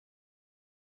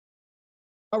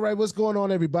All right, what's going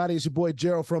on, everybody? It's your boy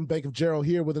Gerald from Bank of Gerald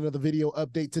here with another video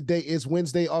update. Today is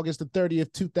Wednesday, August the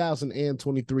 30th,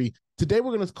 2023. Today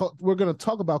we're gonna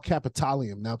talk about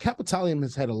Capitalium. Now, Capitalium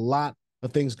has had a lot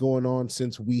of things going on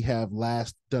since we have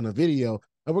last done a video,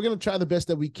 and we're gonna try the best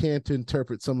that we can to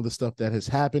interpret some of the stuff that has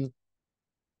happened.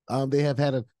 They have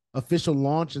had an official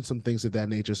launch and some things of that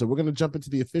nature. So we're gonna jump into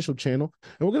the official channel,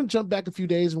 and we're gonna jump back a few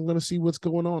days, and we're gonna see what's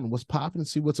going on, what's popping,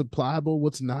 see what's applicable,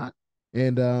 what's not,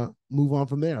 and move on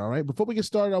from there. All right. Before we get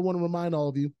started, I want to remind all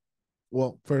of you.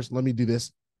 Well, first, let me do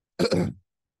this.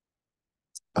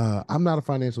 I'm not a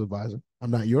financial advisor.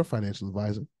 I'm not your financial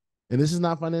advisor, and this is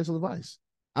not financial advice.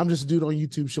 I'm just a dude on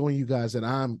YouTube showing you guys that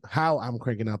how I'm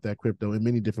cranking out that crypto in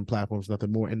many different platforms,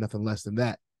 nothing more and nothing less than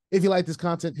that. If you like this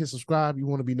content, hit subscribe. You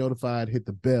want to be notified, hit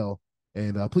the bell.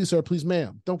 And please, sir, please,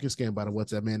 ma'am, don't get scammed by the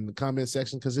WhatsApp man in the comment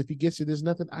section, because if he gets you, there's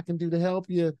nothing I can do to help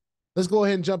you. Let's go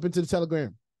ahead and jump into the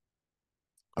Telegram.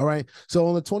 All right. So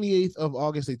on the 28th of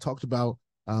August, they talked about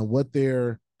what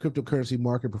their cryptocurrency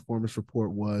market performance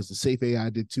report was. The Safe AI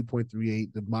did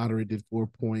 2.38, the Moderate did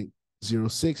 4.06,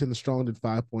 and the Strong did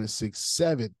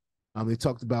 5.67. They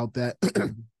talked about that.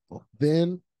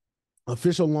 Then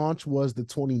official launch was the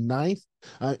 29th,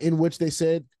 in which they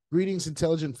said, greetings,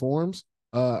 intelligent forms.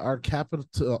 Our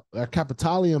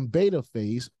Capitalium beta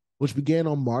phase, which began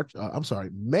on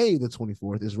May the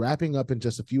 24th, is wrapping up in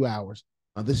just a few hours.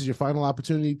 This is your final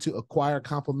opportunity to acquire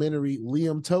complimentary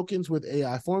Liam tokens with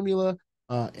AI formula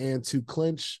and to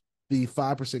clinch the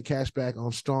 5% cashback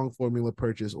on strong formula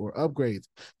purchase or upgrades.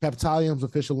 Capitalium's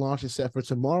official launch is set for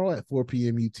tomorrow at 4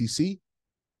 p.m. UTC.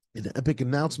 An epic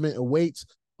announcement awaits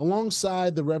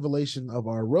alongside the revelation of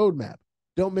our roadmap.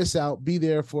 Don't miss out. Be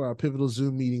there for our pivotal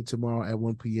Zoom meeting tomorrow at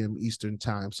 1 p.m. Eastern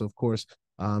time. So, of course,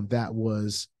 that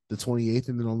was the 28th.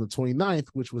 And then on the 29th,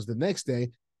 which was the next day,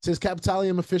 says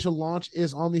Capitalium official launch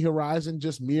is on the horizon,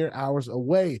 just mere hours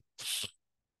away.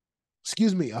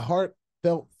 Excuse me, a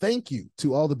heartfelt thank you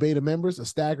to all the beta members. A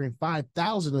staggering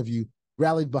 5,000 of you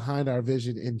rallied behind our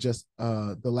vision in just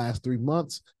the last 3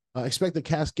 months. Expect a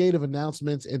cascade of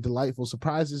announcements and delightful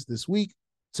surprises this week.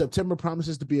 September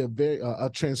promises to be a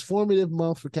transformative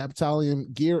month for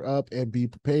Capitalium. Gear up and be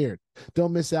prepared.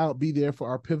 Don't miss out. Be there for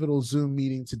our pivotal Zoom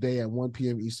meeting today at 1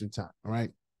 p.m. Eastern time. All right.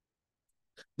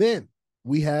 Then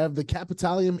we have the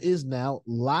Capitalium is now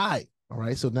live. All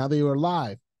right. So now they are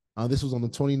live. This was on the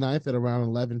 29th at around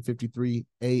 11:53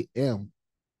 a.m.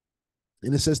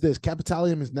 And it says this: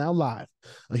 Capitalium is now live.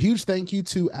 A huge thank you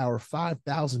to our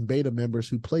 5,000 beta members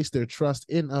who placed their trust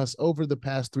in us over the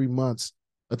past 3 months.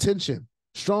 Attention,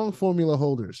 strong formula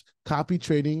holders. Copy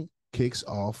trading kicks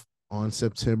off on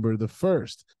September the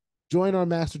 1st. Join our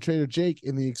master trader Jake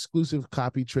in the exclusive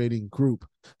copy trading group.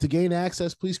 To gain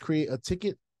access, please create a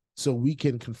ticket so we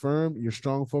can confirm your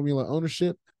strong formula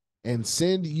ownership and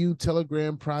send you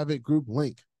Telegram private group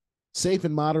link. Safe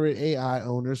and moderate AI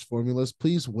owners formulas,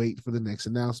 please wait for the next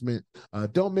announcement.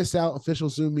 Don't miss out. Official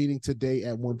Zoom meeting today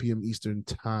at 1 p.m. Eastern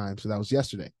time. So that was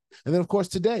yesterday. And then, of course,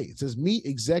 today it says meet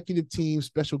executive team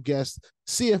special guest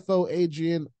CFO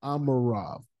Adrian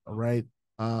Amarov. All right.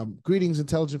 Greetings,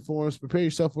 intelligent forums. Prepare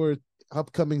yourself for an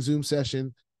upcoming Zoom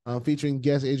session featuring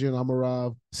guest Adrian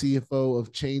Amarov, CFO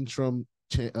of Chaintrum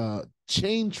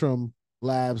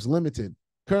Labs Limited.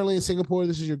 Currently in Singapore,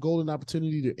 this is your golden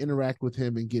opportunity to interact with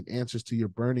him and get answers to your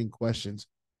burning questions.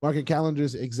 Market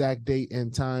calendars, exact date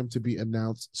and time to be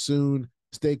announced soon.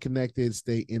 Stay connected,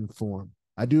 stay informed.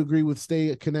 I do agree with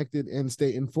stay connected and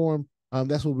stay informed.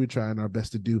 That's what we're trying our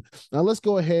best to do. Now let's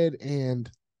go ahead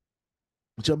and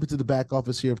jump into the back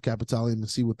office here of Capitalium and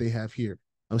see what they have here.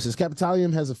 It says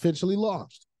Capitalium has officially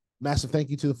launched. Massive thank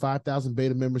you to the 5,000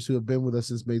 beta members who have been with us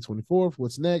since May 24th.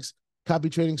 What's next? Copy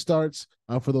trading starts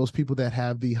for those people that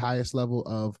have the highest level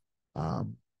of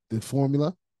the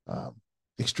formula.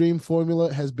 Extreme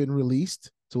formula has been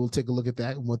released. So we'll take a look at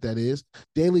that and what that is.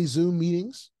 Daily Zoom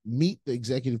meetings, meet the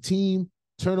executive team,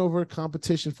 turnover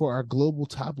competition for our global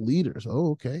top leaders. Oh,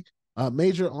 okay.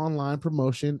 Major online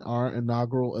promotion, our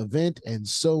inaugural event, and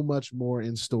so much more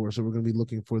in store. So we're going to be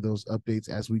looking for those updates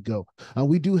as we go.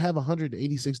 We do have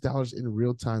 $186 in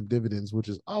real-time dividends, which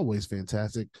is always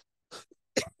fantastic.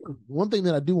 One thing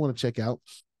that I do want to check out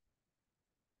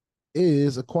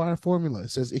is acquire formula. It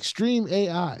says extreme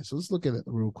AI. So let's look at it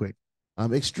real quick.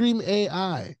 Extreme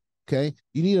AI. Okay.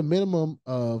 You need a minimum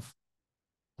of,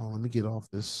 let me get off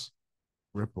this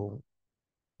Ripple.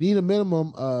 You need a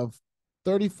minimum of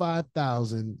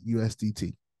 35,000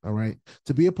 USDT. All right.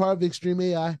 To be a part of Extreme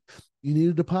AI, you need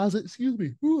a deposit,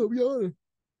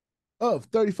 of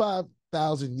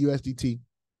 35,000 USDT.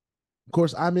 Of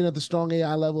course, I'm in at the strong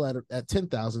AI level at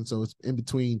 10,000, so it's in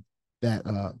between that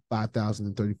 5,000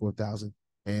 and 34,000.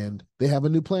 and they have a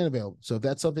new plan available. So if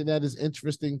that's something that is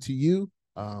interesting to you,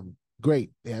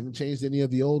 great. They haven't changed any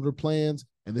of the older plans,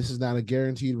 and this is not a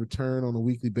guaranteed return on a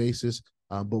weekly basis.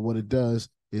 But what it does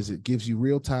is it gives you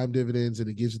real-time dividends, and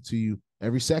it gives it to you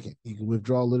every second. You can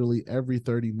withdraw literally every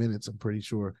 30 minutes. I'm pretty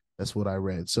sure that's what I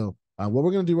read. So what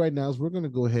we're going to do right now is we're going to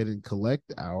go ahead and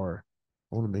collect our,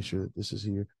 I want to make sure that this is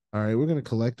here. All right, we're going to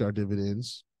collect our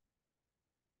dividends.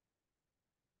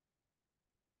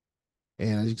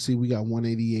 And as you can see, we got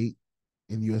 188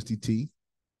 in USDT.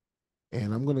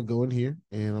 And I'm going to go in here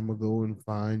and I'm going to go and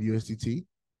find USDT.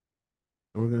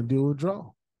 And we're going to do a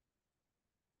withdrawal.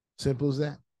 Simple as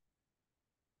that.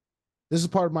 This is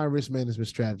part of my risk management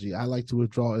strategy. I like to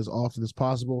withdraw as often as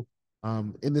possible.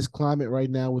 In this climate right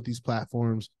now with these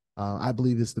platforms, I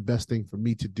believe it's the best thing for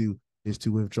me to do is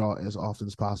to withdraw as often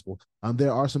as possible.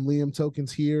 There are some Liam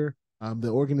tokens here. The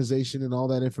organization and all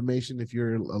that information, if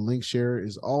you're a link sharer,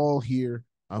 is all here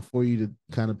for you to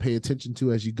kind of pay attention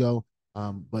to as you go.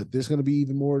 But there's going to be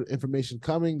even more information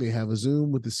coming. They have a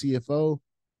Zoom with the CFO,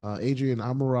 Adrian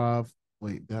Amarov.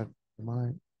 Wait, did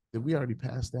we already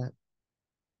pass that?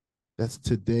 That's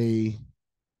today.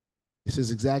 It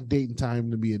says exact date and time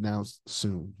to be announced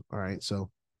soon. All right. So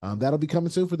that'll be coming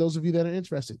soon for those of you that are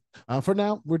interested. For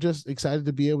now, we're just excited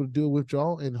to be able to do a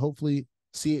withdrawal and hopefully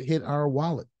see it hit our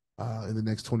wallet in the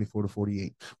next 24 to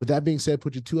 48. With that being said,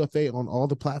 put your 2FA on all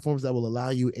the platforms that will allow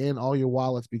you and all your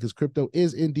wallets, because crypto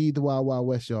is indeed the wild, wild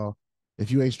west, y'all. If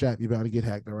you ain't strapped, you're about to get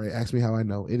hacked. All right. Ask me how I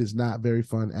know. It is not very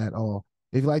fun at all.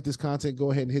 If you like this content,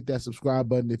 go ahead and hit that subscribe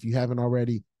button if you haven't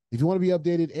already. If you want to be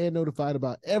updated and notified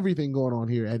about everything going on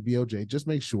here at BOJ, just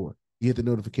make sure you hit the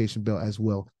notification bell as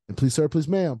well. And please, sir, please,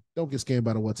 ma'am, don't get scammed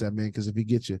by the WhatsApp man, because if he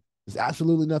gets you, there's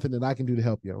absolutely nothing that I can do to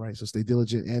help you, all right? So stay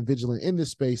diligent and vigilant in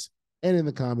this space and in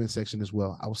the comment section as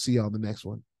well. I will see y'all in the next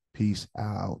one. Peace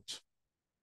out.